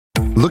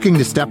Looking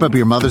to step up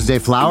your Mother's Day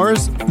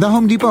flowers? The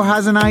Home Depot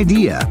has an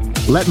idea.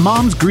 Let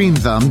Mom's Green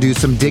Thumb do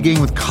some digging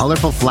with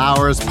colorful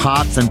flowers,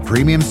 pots, and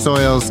premium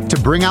soils to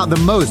bring out the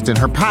most in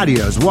her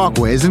patios,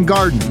 walkways, and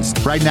gardens.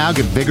 Right now,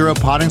 get Vigoro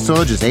potting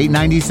soil just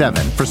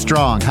 $8.97 for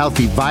strong,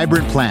 healthy,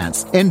 vibrant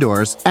plants,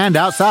 indoors and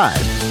outside.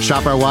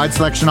 Shop our wide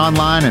selection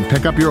online and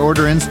pick up your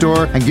order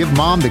in-store and give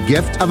Mom the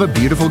gift of a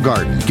beautiful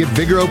garden. Get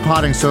Vigoro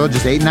potting soil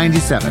just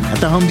 $8.97 at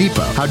the Home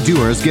Depot. How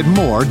doers get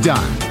more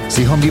done.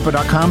 See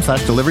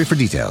homedepot.com/delivery for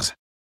details.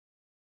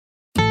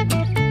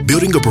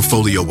 Building a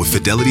portfolio with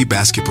Fidelity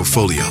Basket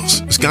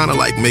Portfolios is kind of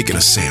like making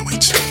a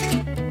sandwich.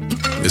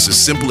 It's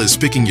as simple as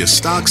picking your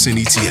stocks and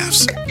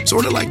ETFs,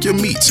 sort of like your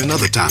meats and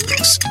other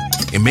toppings,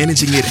 and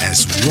managing it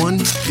as one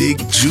big,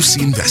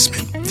 juicy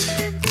investment.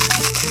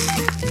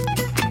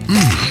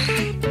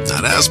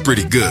 Now that's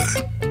pretty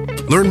good.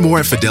 Learn more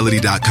at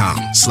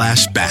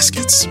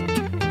fidelity.com/baskets.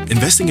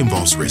 Investing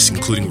involves risk,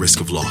 including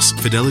risk of loss.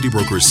 Fidelity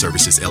Brokerage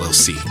Services,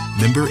 LLC.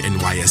 Member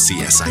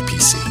NYSE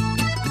SIPC.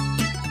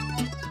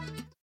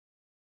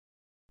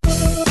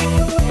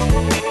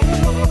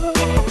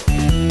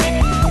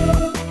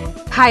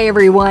 Hi,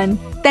 everyone.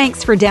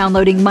 Thanks for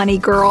downloading Money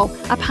Girl,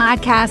 a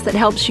podcast that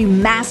helps you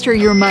master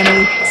your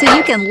money so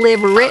you can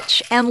live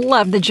rich and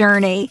love the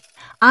journey.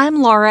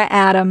 I'm Laura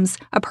Adams,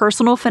 a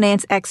personal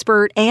finance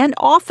expert and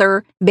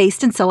author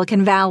based in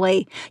Silicon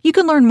Valley. You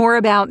can learn more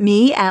about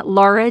me at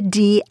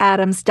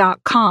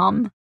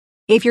lauradadams.com.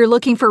 If you're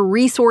looking for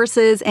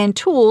resources and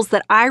tools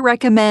that I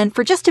recommend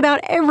for just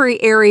about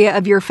every area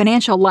of your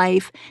financial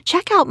life,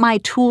 check out my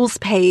tools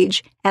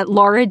page at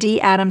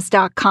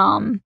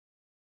lauradadams.com.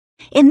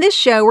 In this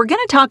show, we're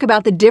going to talk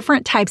about the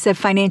different types of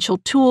financial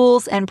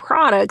tools and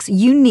products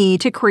you need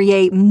to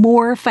create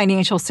more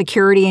financial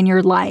security in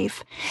your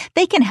life.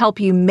 They can help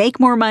you make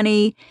more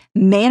money,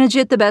 manage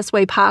it the best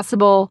way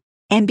possible,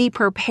 and be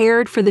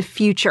prepared for the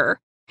future.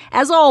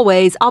 As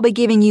always, I'll be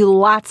giving you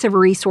lots of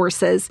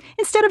resources.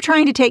 Instead of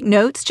trying to take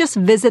notes, just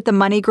visit the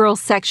Money Girl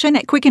section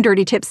at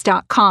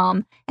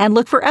quickanddirtytips.com and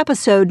look for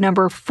episode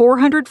number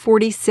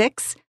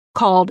 446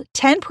 called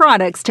 10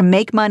 Products to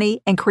Make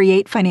Money and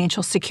Create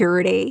Financial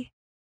Security.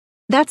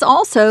 That's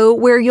also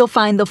where you'll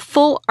find the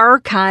full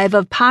archive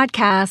of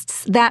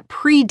podcasts that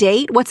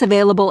predate what's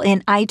available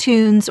in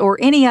iTunes or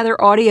any other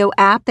audio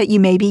app that you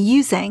may be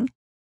using.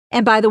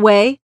 And by the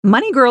way,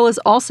 Money Girl is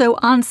also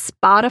on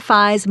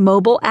Spotify's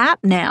mobile app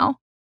now.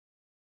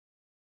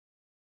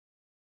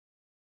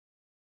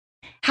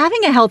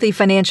 Having a healthy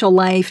financial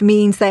life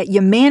means that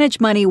you manage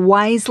money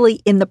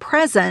wisely in the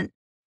present,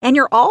 and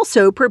you're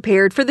also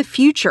prepared for the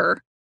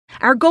future.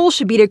 Our goal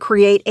should be to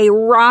create a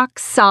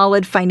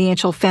rock-solid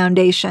financial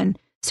foundation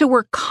so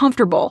we're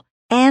comfortable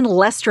and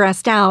less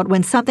stressed out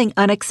when something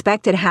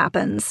unexpected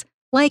happens,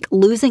 like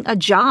losing a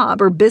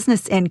job or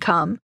business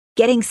income,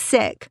 getting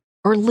sick,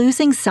 or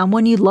losing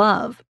someone you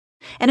love.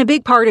 And a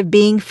big part of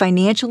being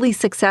financially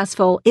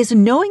successful is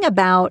knowing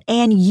about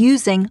and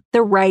using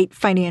the right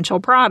financial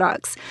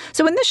products.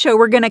 So in this show,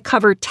 we're going to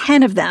cover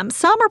 10 of them.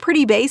 Some are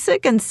pretty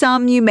basic and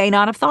some you may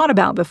not have thought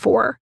about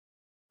before.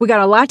 We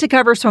got a lot to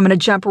cover, so I'm going to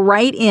jump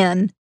right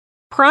in.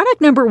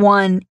 Product number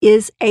 1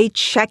 is a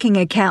checking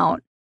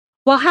account.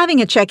 While having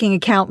a checking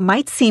account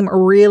might seem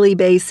really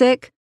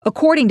basic,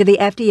 according to the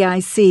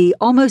FDIC,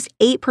 almost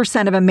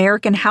 8% of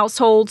American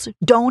households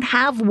don't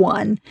have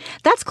one.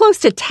 That's close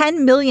to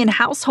 10 million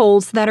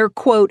households that are,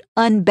 quote,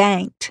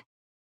 unbanked.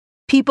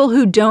 People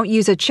who don't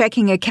use a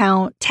checking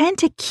account tend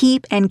to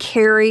keep and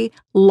carry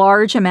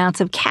large amounts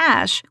of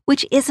cash,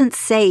 which isn't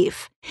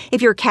safe.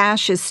 If your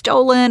cash is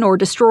stolen or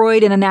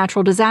destroyed in a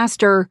natural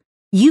disaster,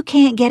 you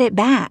can't get it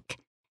back.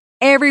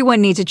 Everyone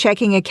needs a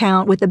checking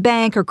account with a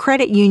bank or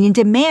credit union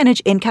to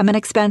manage income and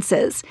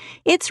expenses.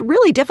 It's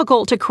really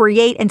difficult to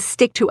create and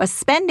stick to a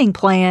spending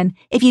plan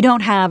if you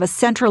don't have a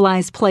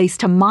centralized place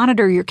to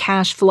monitor your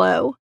cash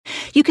flow.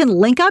 You can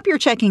link up your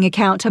checking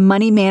account to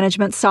money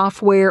management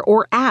software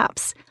or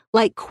apps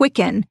like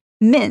Quicken,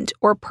 Mint,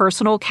 or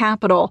Personal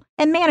Capital,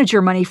 and manage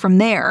your money from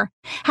there.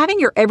 Having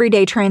your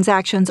everyday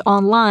transactions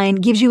online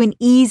gives you an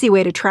easy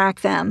way to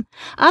track them.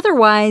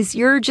 Otherwise,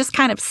 you're just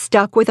kind of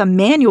stuck with a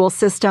manual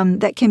system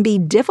that can be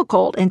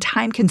difficult and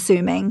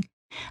time-consuming.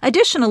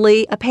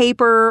 Additionally, a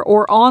paper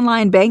or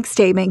online bank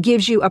statement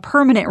gives you a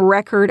permanent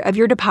record of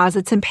your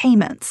deposits and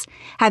payments.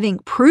 Having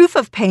proof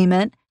of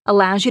payment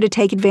allows you to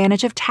take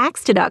advantage of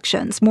tax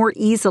deductions more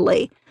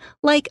easily,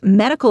 like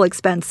medical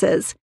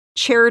expenses,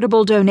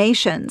 charitable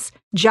donations,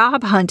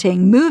 job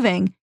hunting,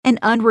 moving,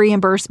 and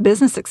unreimbursed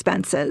business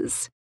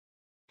expenses.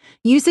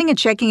 Using a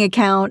checking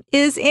account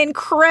is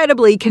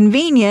incredibly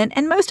convenient,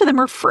 and most of them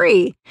are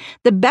free.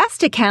 The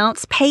best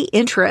accounts pay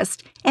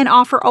interest and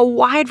offer a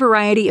wide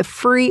variety of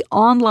free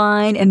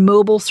online and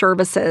mobile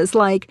services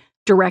like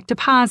direct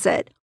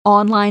deposit,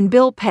 online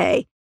bill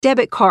pay,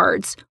 debit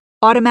cards,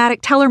 automatic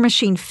teller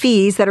machine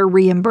fees that are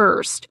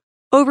reimbursed,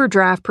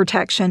 overdraft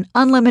protection,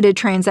 unlimited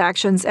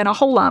transactions, and a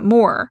whole lot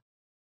more.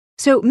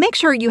 So make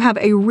sure you have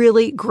a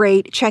really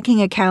great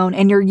checking account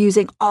and you're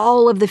using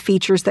all of the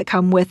features that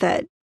come with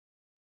it.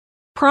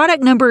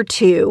 Product number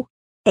 2,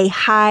 a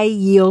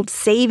high-yield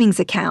savings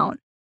account.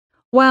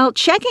 While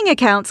checking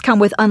accounts come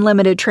with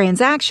unlimited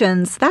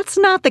transactions, that's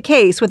not the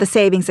case with a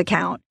savings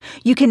account.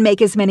 You can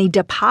make as many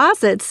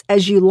deposits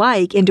as you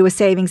like into a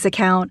savings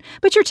account,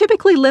 but you're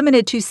typically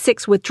limited to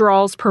 6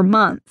 withdrawals per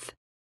month.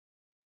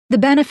 The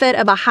benefit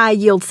of a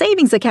high-yield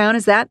savings account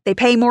is that they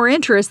pay more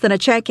interest than a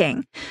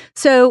checking.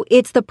 So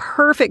it's the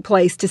perfect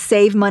place to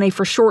save money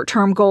for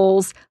short-term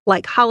goals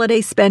like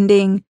holiday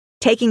spending,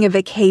 taking a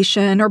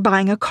vacation, or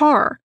buying a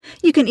car.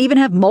 You can even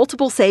have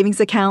multiple savings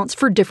accounts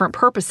for different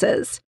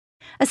purposes.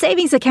 A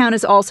savings account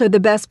is also the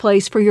best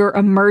place for your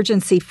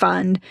emergency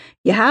fund.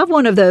 You have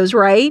one of those,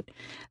 right?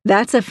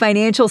 That's a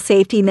financial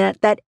safety net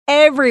that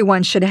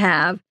everyone should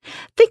have.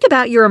 Think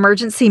about your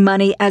emergency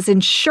money as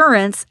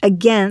insurance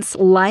against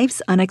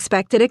life's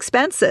unexpected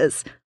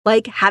expenses,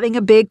 like having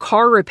a big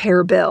car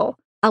repair bill,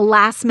 a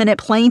last-minute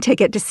plane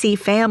ticket to see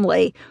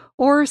family,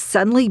 or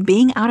suddenly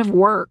being out of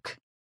work.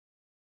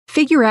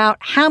 Figure out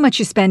how much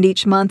you spend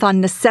each month on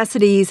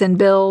necessities and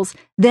bills,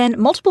 then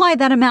multiply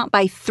that amount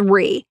by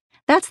 3.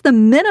 That's the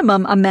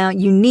minimum amount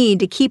you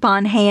need to keep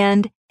on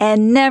hand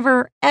and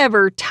never,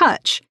 ever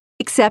touch,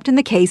 except in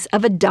the case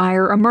of a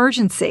dire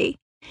emergency.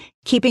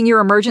 Keeping your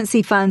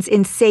emergency funds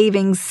in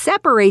savings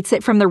separates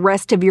it from the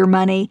rest of your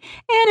money,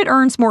 and it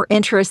earns more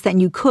interest than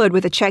you could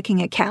with a checking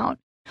account.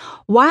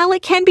 While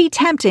it can be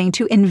tempting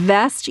to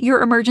invest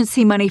your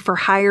emergency money for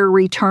higher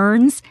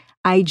returns,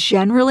 I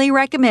generally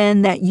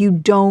recommend that you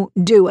don't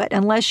do it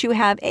unless you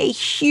have a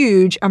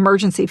huge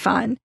emergency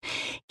fund.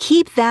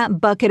 Keep that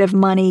bucket of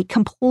money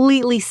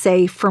completely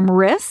safe from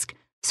risk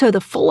so the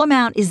full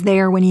amount is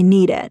there when you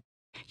need it.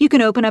 You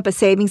can open up a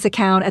savings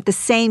account at the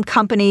same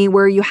company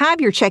where you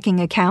have your checking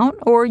account,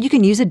 or you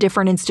can use a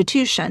different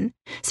institution.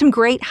 Some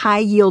great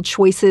high-yield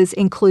choices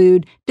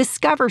include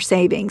Discover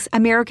Savings,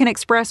 American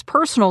Express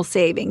Personal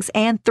Savings,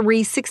 and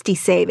 360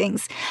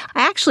 Savings.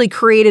 I actually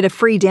created a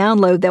free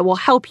download that will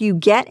help you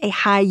get a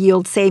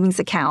high-yield savings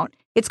account.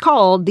 It's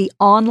called the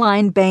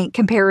Online Bank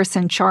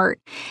Comparison Chart,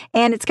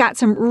 and it's got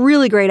some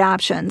really great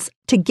options.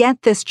 To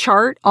get this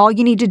chart, all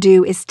you need to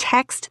do is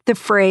text the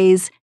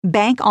phrase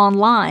Bank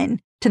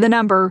Online to the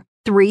number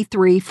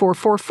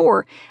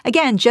 33444.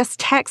 Again, just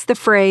text the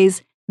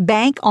phrase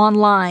Bank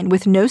Online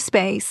with no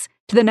space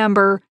to the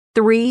number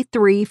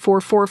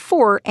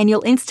 33444, and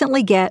you'll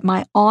instantly get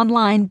my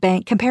online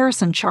bank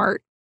comparison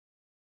chart.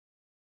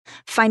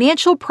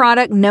 Financial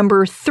product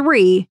number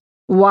 3,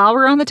 while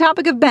we're on the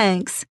topic of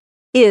banks,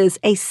 is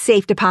a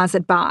safe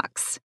deposit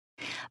box.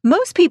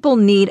 Most people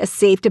need a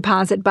safe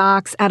deposit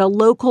box at a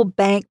local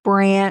bank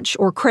branch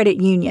or credit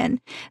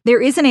union.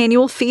 There is an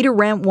annual fee to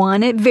rent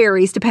one. It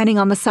varies depending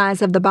on the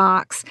size of the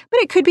box, but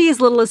it could be as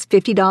little as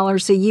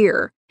 $50 a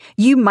year.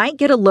 You might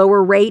get a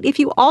lower rate if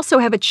you also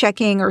have a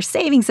checking or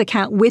savings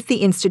account with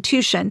the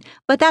institution,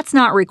 but that's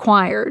not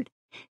required.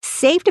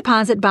 Safe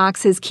deposit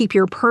boxes keep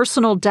your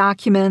personal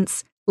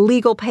documents,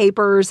 legal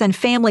papers, and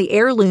family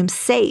heirlooms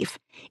safe.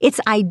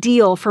 It's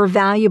ideal for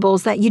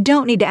valuables that you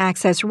don't need to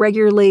access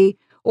regularly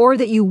or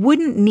that you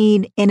wouldn't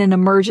need in an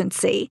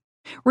emergency.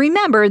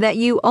 Remember that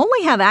you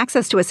only have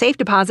access to a safe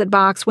deposit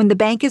box when the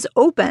bank is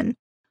open.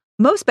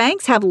 Most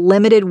banks have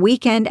limited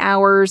weekend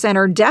hours and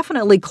are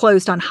definitely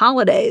closed on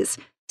holidays,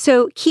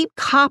 so keep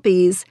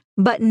copies,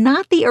 but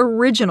not the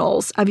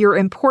originals of your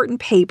important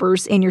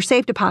papers in your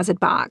safe deposit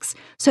box.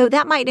 So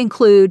that might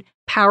include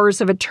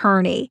powers of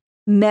attorney,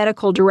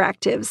 medical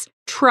directives,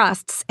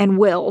 trusts, and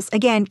wills.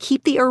 Again,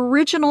 keep the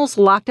originals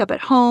locked up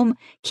at home.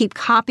 Keep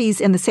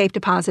copies in the safe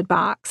deposit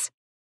box.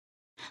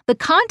 The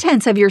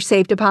contents of your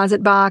safe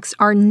deposit box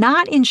are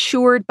not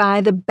insured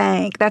by the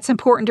bank. That's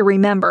important to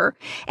remember.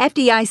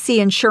 FDIC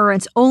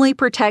insurance only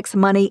protects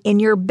money in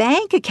your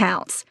bank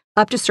accounts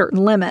up to certain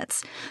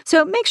limits.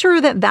 So make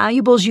sure that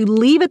valuables you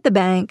leave at the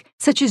bank,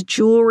 such as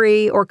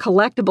jewelry or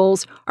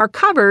collectibles, are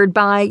covered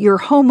by your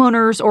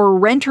homeowner's or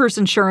renter's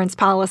insurance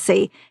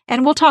policy,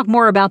 and we'll talk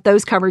more about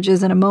those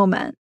coverages in a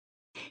moment.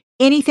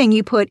 Anything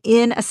you put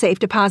in a safe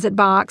deposit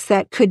box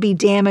that could be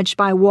damaged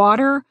by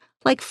water,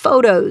 like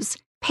photos,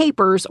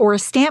 papers, or a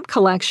stamp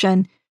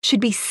collection,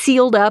 should be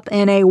sealed up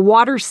in a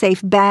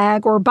water-safe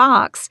bag or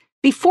box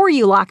before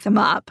you lock them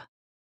up.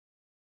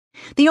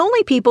 The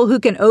only people who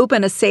can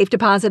open a safe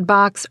deposit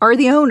box are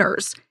the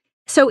owners.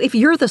 So if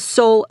you're the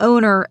sole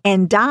owner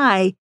and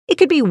die, it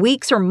could be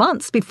weeks or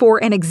months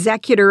before an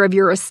executor of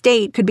your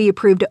estate could be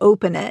approved to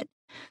open it.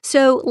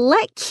 So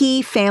let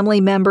key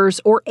family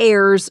members or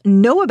heirs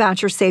know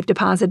about your safe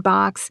deposit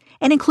box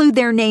and include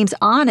their names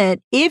on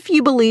it if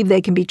you believe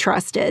they can be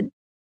trusted.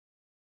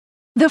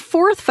 The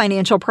fourth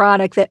financial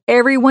product that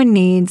everyone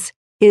needs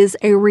is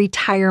a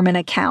retirement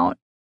account.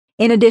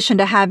 In addition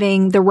to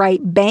having the right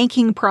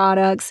banking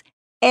products,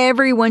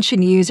 everyone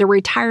should use a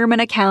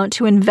retirement account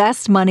to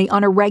invest money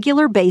on a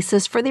regular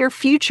basis for their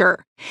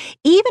future.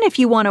 Even if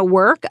you want to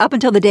work up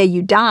until the day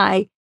you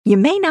die, you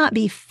may not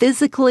be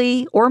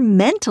physically or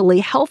mentally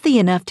healthy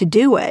enough to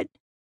do it.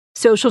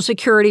 Social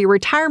Security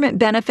retirement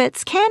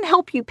benefits can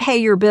help you pay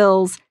your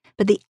bills,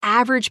 but the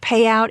average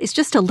payout is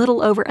just a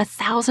little over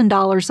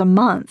 $1,000 a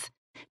month.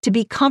 To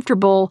be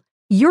comfortable,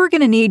 you're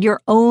going to need your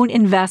own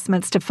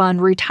investments to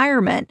fund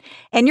retirement,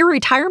 and your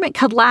retirement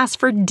could last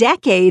for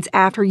decades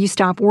after you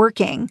stop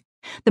working.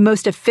 The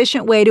most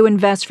efficient way to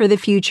invest for the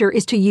future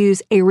is to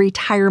use a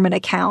retirement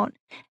account.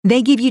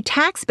 They give you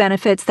tax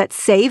benefits that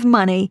save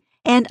money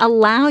and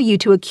allow you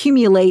to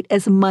accumulate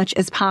as much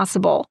as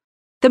possible.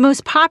 The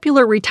most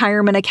popular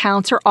retirement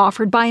accounts are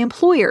offered by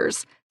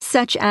employers,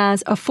 such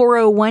as a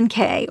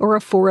 401k or a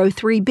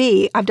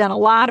 403b. I've done a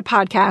lot of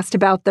podcasts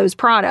about those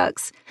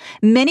products.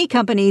 Many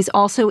companies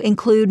also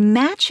include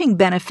matching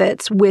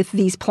benefits with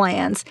these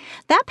plans.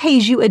 That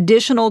pays you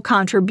additional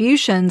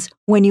contributions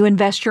when you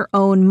invest your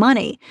own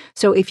money.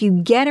 So if you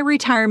get a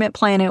retirement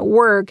plan at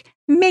work,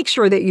 make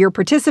sure that you're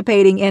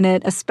participating in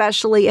it,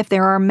 especially if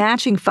there are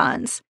matching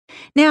funds.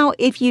 Now,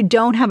 if you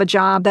don't have a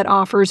job that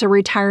offers a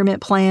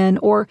retirement plan,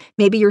 or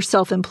maybe you're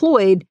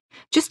self-employed,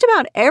 just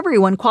about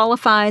everyone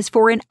qualifies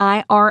for an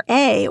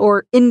IRA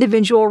or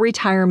individual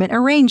retirement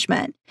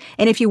arrangement.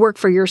 And if you work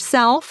for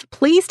yourself,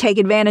 please take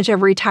advantage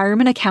of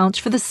retirement accounts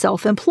for the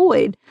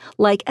self-employed,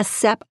 like a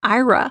SEP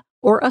IRA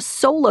or a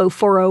solo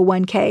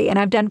 401k, and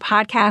I've done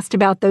podcasts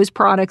about those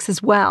products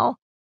as well.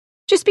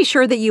 Just be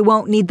sure that you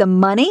won't need the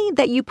money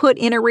that you put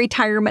in a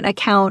retirement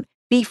account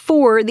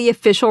before the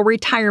official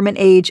retirement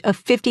age of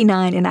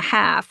 59 and a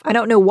half. I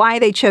don't know why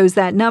they chose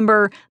that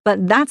number,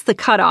 but that's the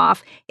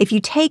cutoff. If you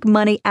take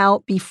money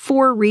out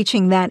before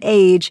reaching that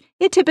age,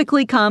 it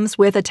typically comes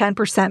with a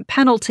 10%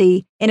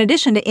 penalty in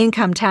addition to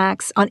income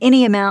tax on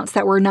any amounts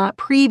that were not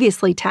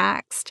previously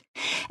taxed.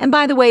 And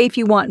by the way, if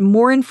you want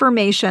more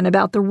information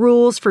about the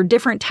rules for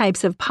different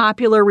types of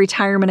popular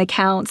retirement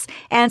accounts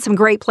and some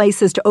great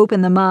places to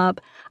open them up,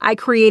 I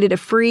created a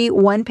free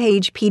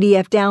one-page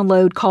PDF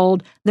download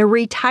called the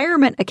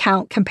Retirement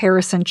Account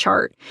Comparison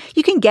Chart.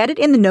 You can get it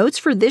in the notes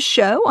for this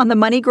show on the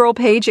Money Girl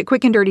page at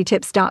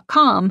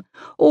quickanddirtytips.com,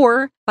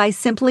 or by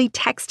simply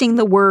texting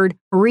the word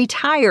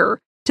RETIRE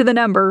to the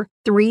number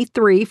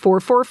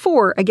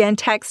 33444. Again,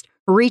 text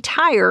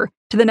RETIRE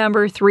to the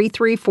number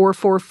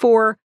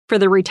 33444 for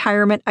the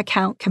Retirement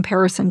Account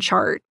Comparison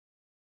Chart.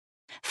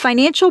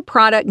 Financial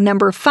product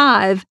number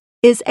 5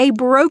 is a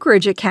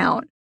brokerage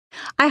account.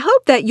 I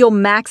hope that you'll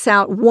max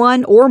out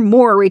one or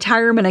more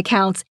retirement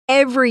accounts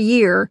every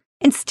year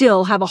and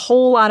still have a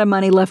whole lot of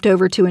money left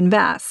over to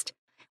invest.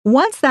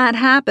 Once that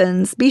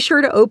happens, be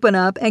sure to open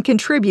up and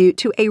contribute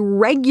to a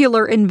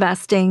regular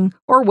investing,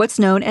 or what's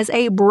known as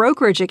a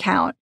brokerage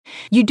account.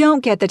 You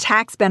don't get the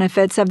tax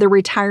benefits of the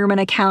retirement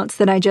accounts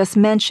that I just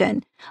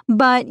mentioned,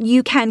 but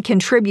you can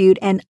contribute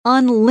an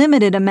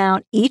unlimited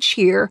amount each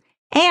year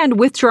and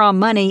withdraw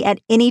money at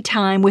any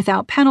time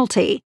without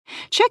penalty.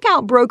 Check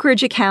out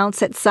brokerage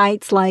accounts at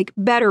sites like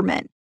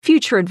Betterment,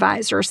 Future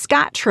Advisor,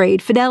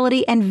 Scottrade,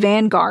 Fidelity, and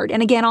Vanguard.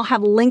 And again, I'll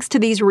have links to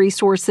these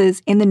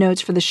resources in the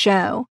notes for the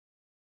show.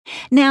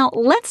 Now,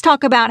 let's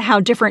talk about how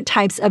different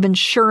types of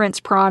insurance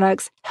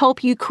products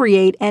help you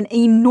create an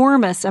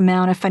enormous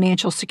amount of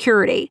financial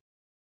security.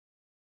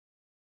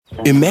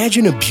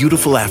 Imagine a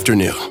beautiful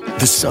afternoon.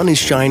 The sun is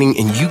shining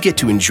and you get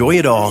to enjoy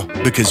it all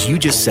because you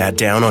just sat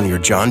down on your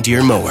John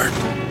Deere mower.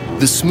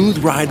 The smooth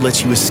ride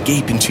lets you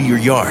escape into your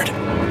yard.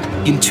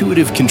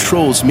 Intuitive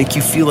controls make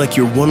you feel like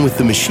you're one with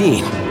the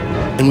machine.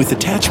 And with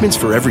attachments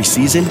for every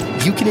season,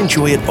 you can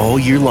enjoy it all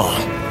year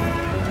long.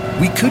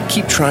 We could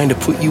keep trying to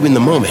put you in the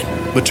moment,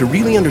 but to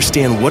really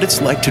understand what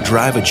it's like to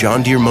drive a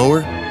John Deere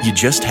mower, you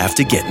just have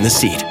to get in the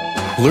seat.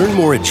 Learn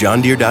more at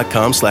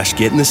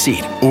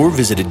johndeere.com/get-in-the-seat or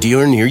visit a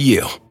dealer near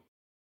you.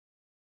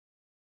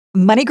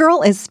 Money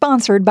Girl is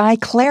sponsored by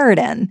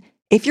Claritin.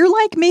 If you're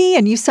like me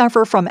and you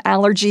suffer from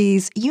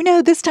allergies, you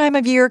know this time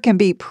of year can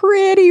be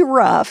pretty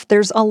rough.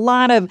 There's a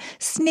lot of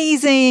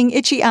sneezing,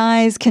 itchy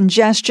eyes,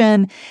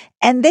 congestion,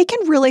 and they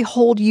can really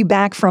hold you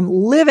back from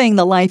living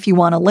the life you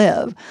want to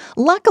live.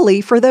 Luckily,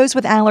 for those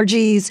with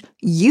allergies,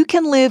 you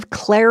can live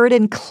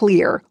Claritin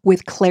Clear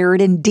with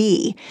Claritin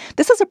D.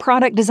 This is a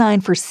product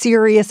designed for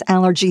serious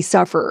allergy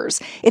sufferers.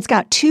 It's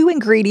got 2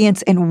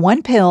 ingredients in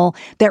one pill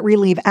that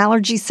relieve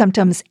allergy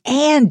symptoms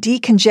and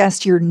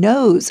decongest your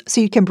nose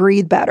so you can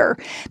breathe better.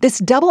 This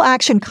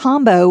double-action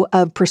combo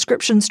of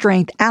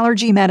prescription-strength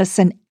allergy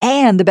medicine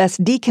and the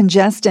best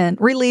decongestant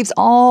relieves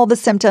all the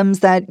symptoms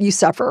that you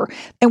suffer.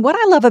 And what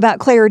I love about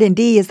Claritin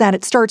D is that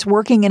it starts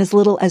working in as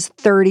little as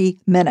 30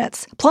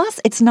 minutes. Plus,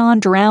 it's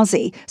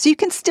non-drowsy, so you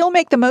can still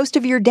make the most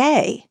of your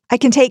day. I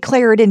can take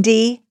Claritin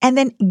D and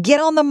then get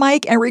on the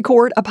mic and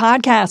record a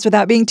podcast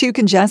without being too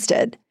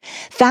congested.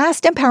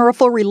 Fast and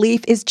powerful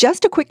relief is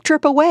just a quick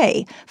trip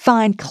away.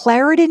 Find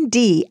Claritin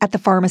D at the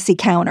pharmacy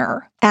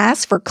counter.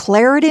 Ask for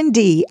Claritin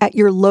D at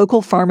your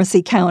local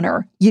pharmacy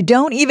counter. You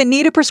don't even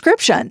need a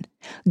prescription.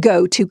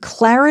 Go to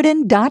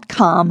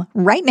Claritin.com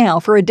right now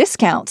for a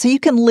discount so you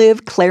can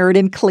live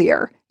Claritin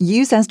Clear.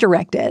 Use as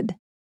directed.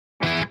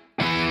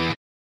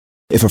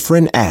 If a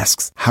friend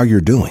asks how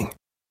you're doing,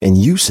 and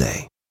you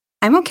say,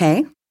 I'm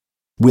okay.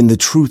 When the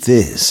truth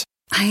is,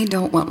 I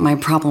don't want my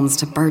problems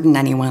to burden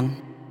anyone.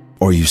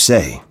 Or you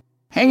say,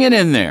 hang it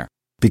in there.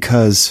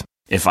 Because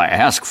if I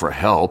ask for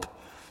help,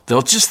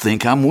 they'll just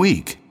think I'm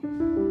weak.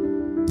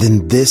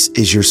 Then this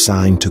is your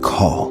sign to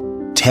call.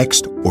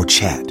 Text or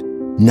chat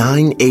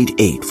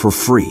 988 for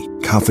free,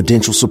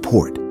 confidential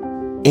support.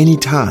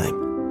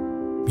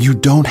 Anytime. You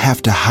don't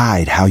have to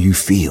hide how you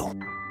feel.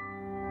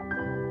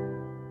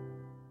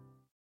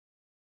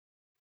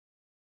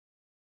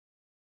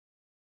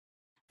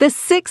 The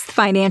sixth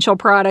financial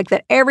product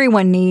that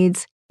everyone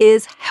needs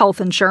is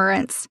health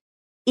insurance.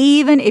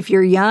 Even if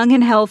you're young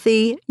and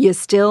healthy, you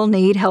still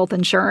need health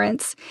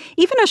insurance.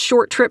 Even a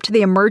short trip to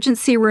the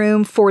emergency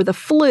room for the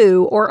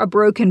flu or a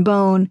broken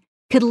bone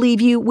could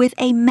leave you with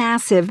a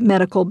massive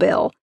medical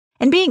bill.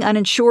 And being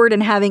uninsured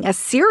and having a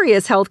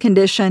serious health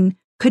condition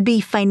could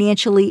be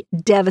financially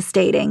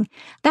devastating.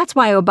 That's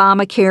why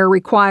Obamacare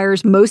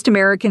requires most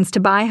Americans to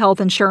buy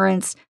health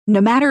insurance,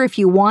 no matter if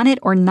you want it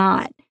or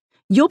not.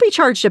 You'll be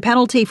charged a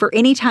penalty for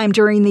any time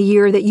during the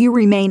year that you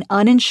remain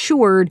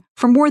uninsured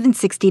for more than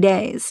 60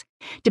 days.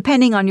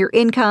 Depending on your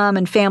income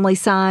and family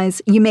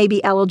size, you may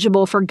be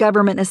eligible for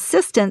government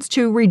assistance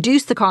to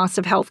reduce the cost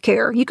of health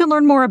care. You can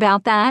learn more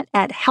about that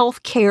at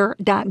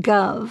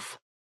healthcare.gov.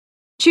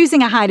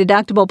 Choosing a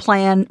high-deductible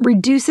plan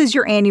reduces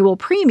your annual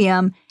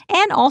premium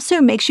and also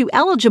makes you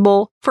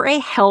eligible for a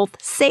health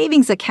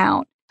savings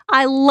account.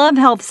 I love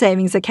health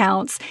savings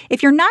accounts.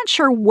 If you're not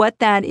sure what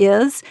that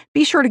is,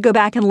 be sure to go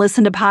back and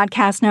listen to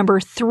podcast number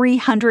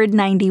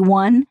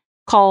 391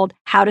 called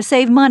How to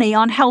Save Money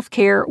on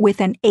Healthcare with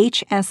an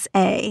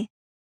HSA.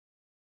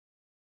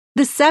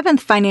 The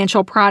seventh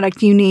financial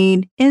product you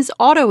need is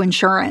auto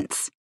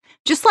insurance.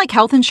 Just like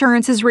health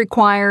insurance is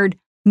required,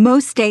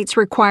 most states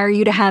require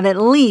you to have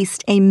at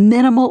least a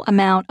minimal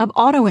amount of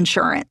auto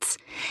insurance.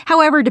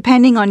 However,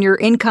 depending on your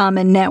income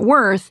and net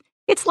worth,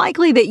 it's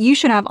likely that you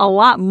should have a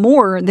lot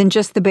more than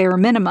just the bare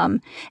minimum.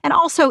 And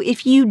also,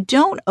 if you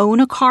don't own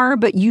a car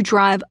but you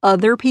drive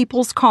other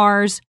people's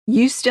cars,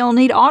 you still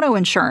need auto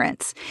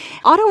insurance.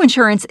 Auto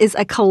insurance is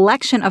a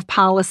collection of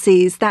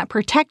policies that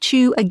protect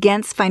you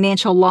against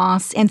financial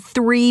loss in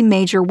three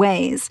major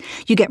ways.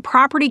 You get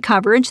property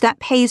coverage that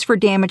pays for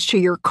damage to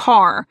your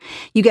car.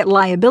 You get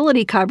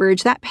liability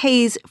coverage that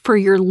pays for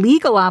your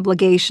legal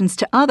obligations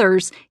to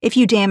others if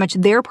you damage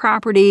their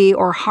property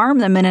or harm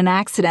them in an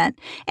accident.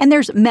 And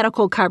there's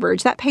medical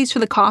coverage that pays for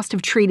the cost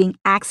of treating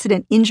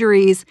accident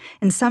injuries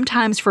and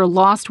sometimes for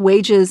lost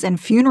wages and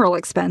funeral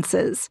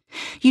expenses.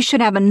 You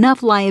should have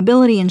enough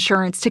liability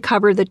insurance to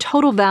cover the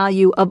total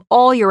value of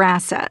all your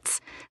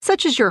assets,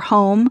 such as your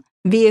home,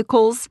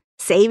 vehicles,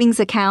 savings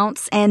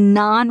accounts, and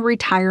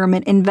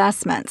non-retirement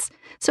investments.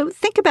 So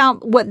think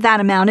about what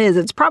that amount is.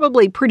 It's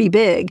probably pretty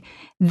big.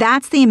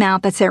 That's the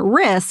amount that's at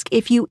risk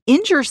if you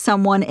injure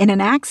someone in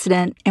an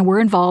accident and were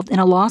involved in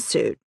a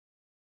lawsuit.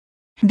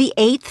 The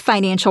eighth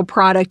financial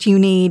product you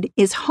need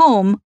is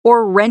home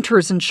or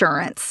renter's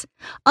insurance.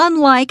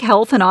 Unlike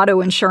health and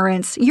auto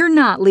insurance, you're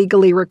not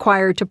legally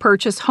required to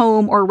purchase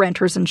home or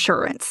renter's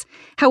insurance.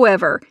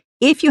 However,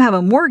 if you have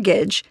a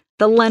mortgage,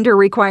 the lender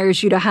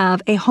requires you to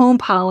have a home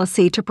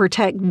policy to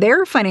protect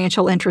their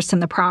financial interest in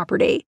the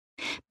property.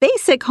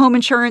 Basic home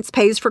insurance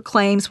pays for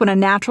claims when a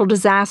natural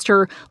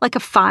disaster like a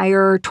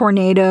fire,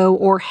 tornado,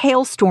 or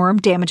hailstorm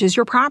damages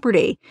your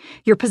property.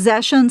 Your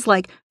possessions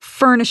like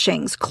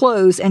furnishings,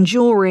 clothes, and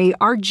jewelry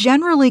are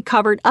generally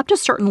covered up to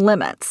certain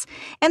limits.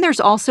 And there's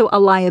also a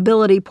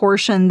liability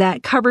portion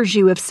that covers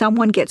you if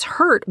someone gets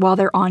hurt while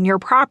they're on your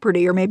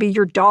property, or maybe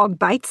your dog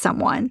bites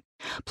someone.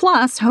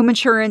 Plus, home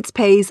insurance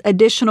pays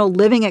additional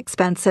living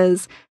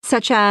expenses,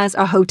 such as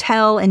a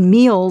hotel and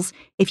meals,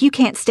 if you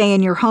can't stay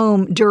in your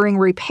home during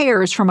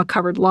repairs from a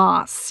covered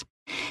loss.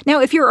 Now,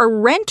 if you're a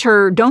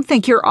renter, don't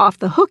think you're off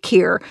the hook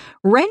here.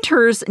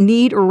 Renters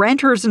need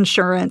renter's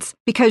insurance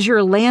because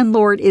your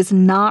landlord is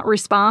not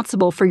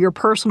responsible for your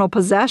personal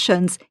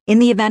possessions in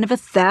the event of a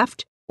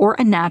theft or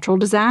a natural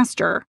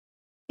disaster.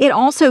 It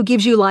also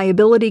gives you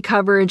liability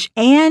coverage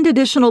and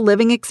additional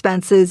living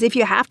expenses if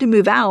you have to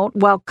move out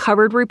while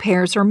covered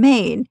repairs are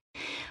made.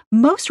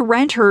 Most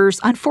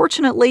renters,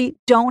 unfortunately,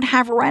 don't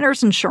have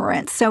renter's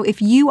insurance. So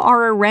if you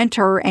are a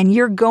renter and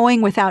you're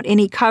going without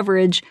any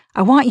coverage,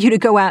 I want you to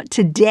go out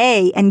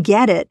today and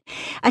get it.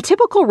 A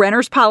typical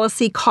renter's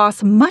policy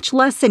costs much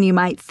less than you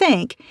might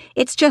think.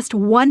 It's just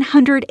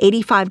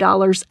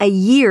 $185 a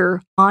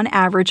year on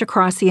average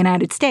across the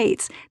United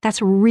States.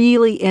 That's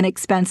really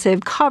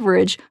inexpensive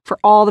coverage for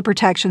all the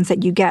protections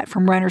that you get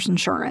from renter's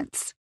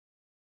insurance.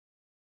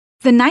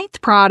 The ninth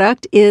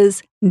product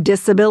is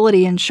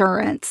disability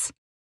insurance.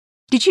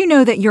 Did you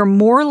know that you're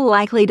more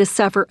likely to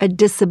suffer a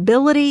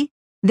disability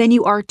than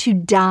you are to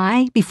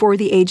die before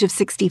the age of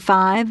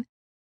 65?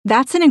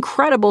 That's an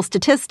incredible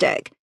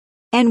statistic.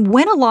 And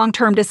when a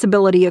long-term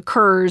disability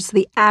occurs,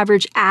 the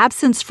average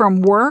absence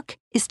from work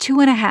is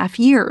 2.5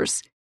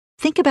 years.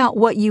 Think about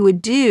what you would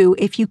do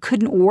if you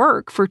couldn't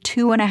work for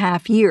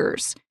 2.5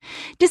 years.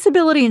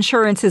 Disability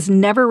insurance is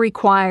never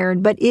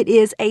required, but it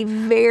is a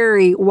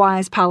very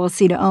wise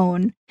policy to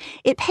own.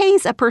 It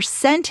pays a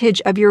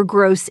percentage of your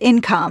gross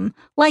income,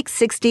 like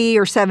 60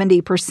 or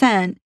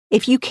 70%,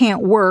 if you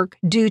can't work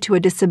due to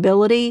a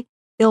disability,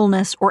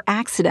 illness, or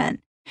accident.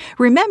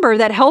 Remember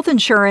that health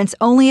insurance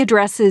only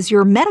addresses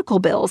your medical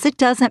bills. It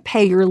doesn't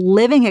pay your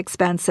living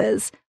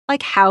expenses,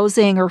 like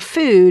housing or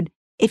food,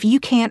 if you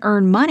can't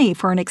earn money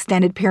for an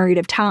extended period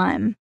of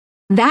time.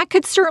 That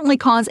could certainly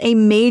cause a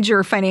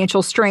major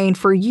financial strain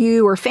for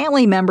you or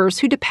family members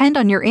who depend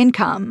on your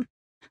income.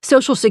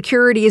 Social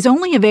Security is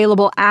only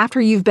available after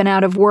you've been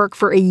out of work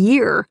for a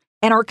year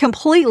and are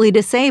completely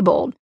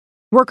disabled.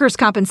 Workers'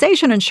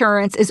 compensation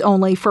insurance is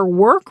only for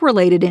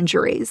work-related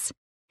injuries.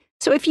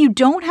 So if you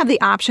don't have the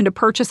option to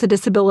purchase a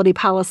disability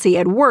policy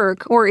at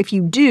work, or if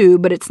you do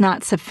but it's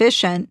not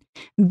sufficient,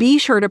 be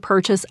sure to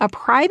purchase a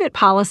private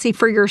policy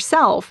for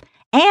yourself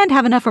and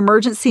have enough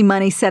emergency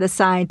money set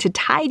aside to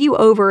tide you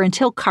over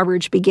until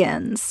coverage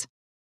begins.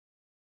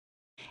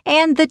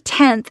 And the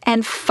 10th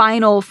and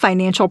final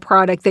financial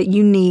product that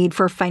you need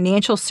for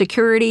financial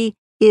security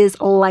is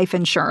life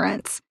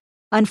insurance.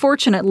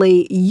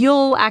 Unfortunately,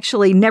 you'll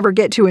actually never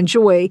get to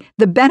enjoy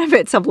the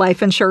benefits of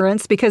life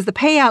insurance because the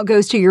payout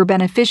goes to your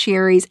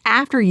beneficiaries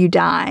after you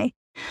die.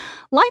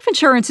 Life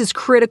insurance is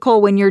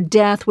critical when your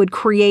death would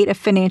create a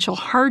financial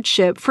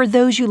hardship for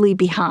those you leave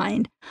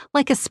behind,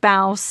 like a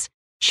spouse,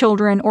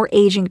 children, or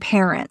aging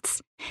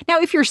parents. Now,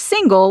 if you're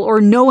single or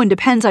no one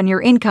depends on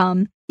your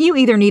income, you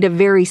either need a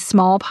very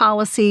small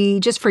policy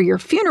just for your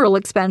funeral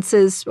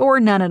expenses or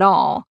none at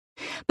all.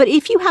 But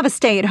if you have a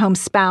stay-at-home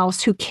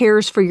spouse who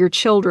cares for your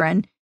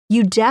children,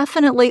 you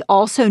definitely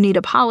also need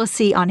a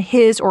policy on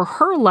his or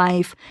her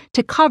life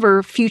to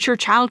cover future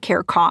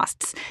childcare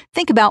costs.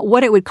 Think about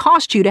what it would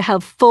cost you to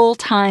have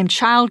full-time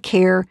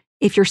childcare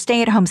if your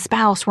stay-at-home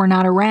spouse were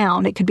not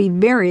around. It could be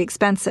very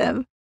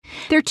expensive.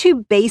 There are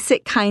two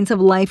basic kinds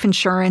of life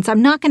insurance.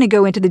 I'm not going to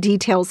go into the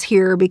details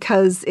here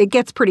because it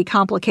gets pretty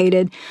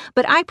complicated,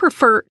 but I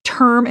prefer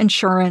term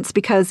insurance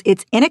because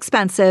it's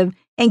inexpensive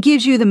and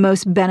gives you the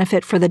most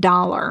benefit for the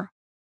dollar.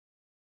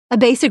 A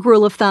basic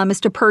rule of thumb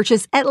is to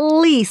purchase at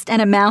least an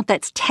amount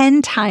that's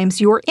 10 times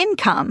your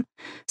income.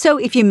 So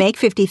if you make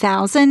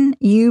 $50,000,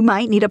 you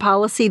might need a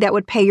policy that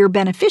would pay your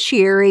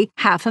beneficiary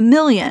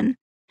 $500,000.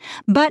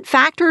 But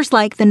factors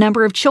like the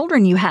number of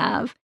children you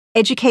have,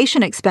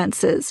 education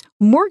expenses,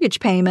 mortgage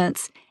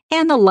payments,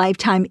 and the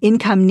lifetime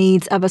income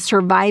needs of a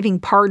surviving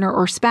partner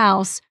or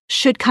spouse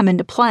should come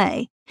into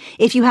play.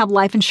 If you have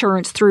life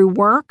insurance through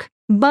work,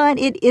 but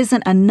it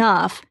isn't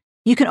enough,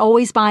 you can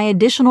always buy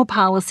additional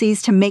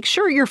policies to make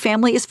sure your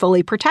family is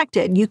fully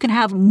protected. You can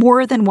have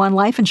more than one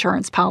life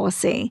insurance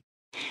policy.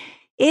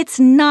 It's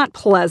not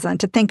pleasant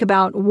to think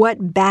about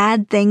what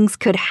bad things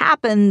could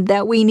happen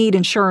that we need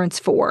insurance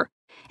for.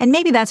 And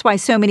maybe that's why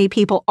so many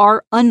people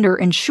are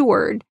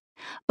underinsured.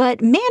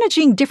 But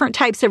managing different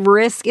types of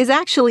risk is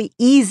actually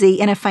easy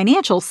in a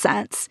financial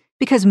sense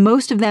because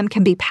most of them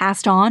can be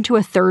passed on to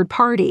a third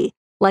party,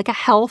 like a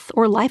health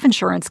or life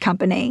insurance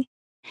company.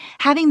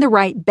 Having the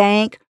right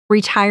bank,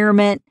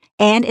 retirement,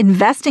 and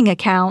investing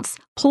accounts,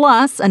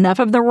 plus enough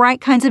of the right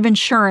kinds of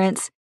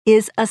insurance,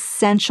 is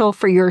essential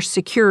for your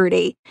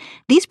security.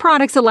 These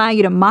products allow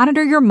you to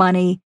monitor your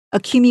money,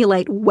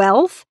 accumulate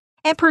wealth,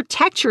 and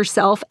protect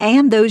yourself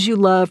and those you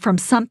love from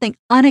something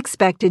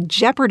unexpected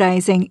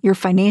jeopardizing your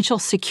financial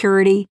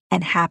security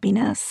and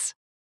happiness.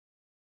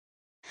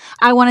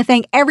 I want to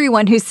thank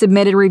everyone who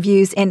submitted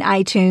reviews in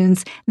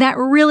iTunes. That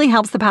really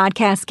helps the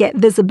podcast get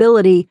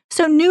visibility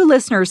so new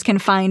listeners can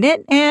find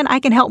it and I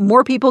can help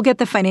more people get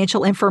the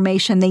financial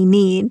information they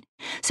need.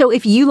 So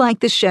if you like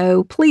the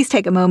show, please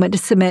take a moment to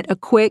submit a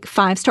quick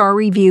 5-star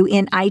review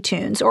in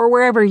iTunes or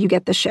wherever you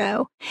get the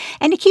show.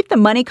 And to keep the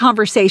money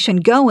conversation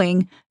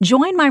going,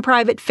 join my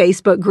private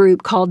Facebook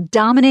group called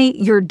Dominate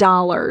Your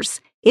Dollars.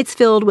 It's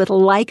filled with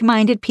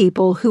like-minded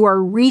people who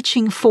are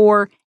reaching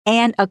for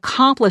and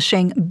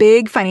accomplishing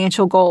big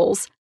financial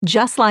goals,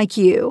 just like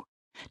you.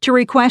 To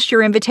request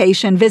your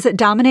invitation, visit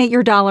Dominate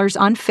Your Dollars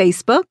on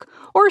Facebook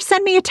or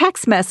send me a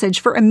text message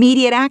for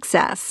immediate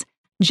access.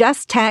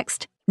 Just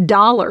text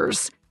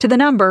DOLLARS to the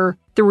number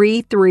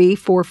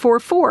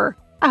 33444.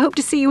 I hope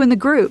to see you in the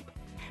group.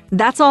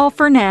 That's all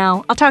for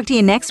now. I'll talk to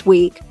you next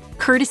week,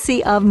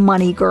 courtesy of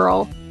Money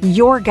Girl,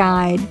 your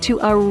guide to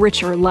a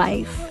richer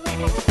life.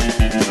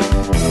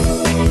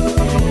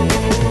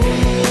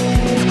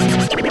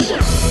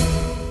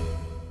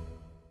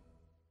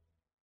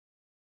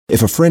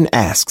 If a friend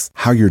asks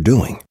how you're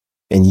doing,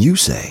 and you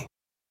say,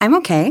 I'm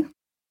okay.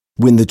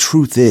 When the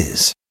truth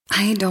is,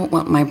 I don't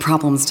want my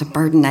problems to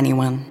burden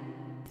anyone.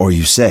 Or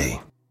you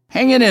say,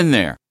 Hang it in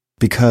there.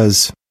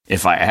 Because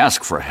If I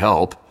ask for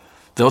help,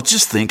 they'll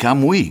just think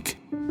I'm weak.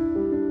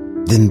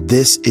 then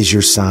this is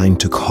your sign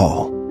to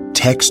call,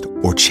 text,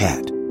 or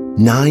chat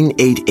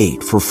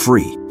 988 for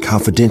free,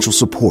 confidential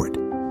support.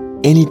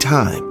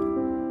 Anytime.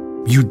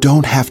 You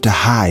don't have to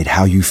hide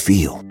how you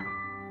feel.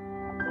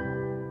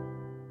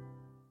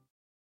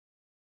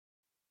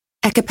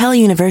 At Capella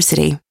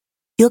University,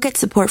 you'll get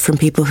support from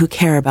people who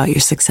care about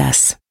your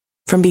success.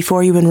 From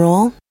before you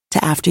enroll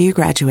to after you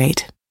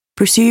graduate,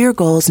 pursue your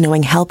goals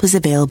knowing help is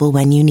available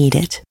when you need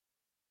it.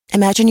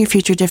 Imagine your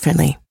future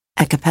differently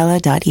at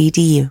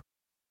capella.edu.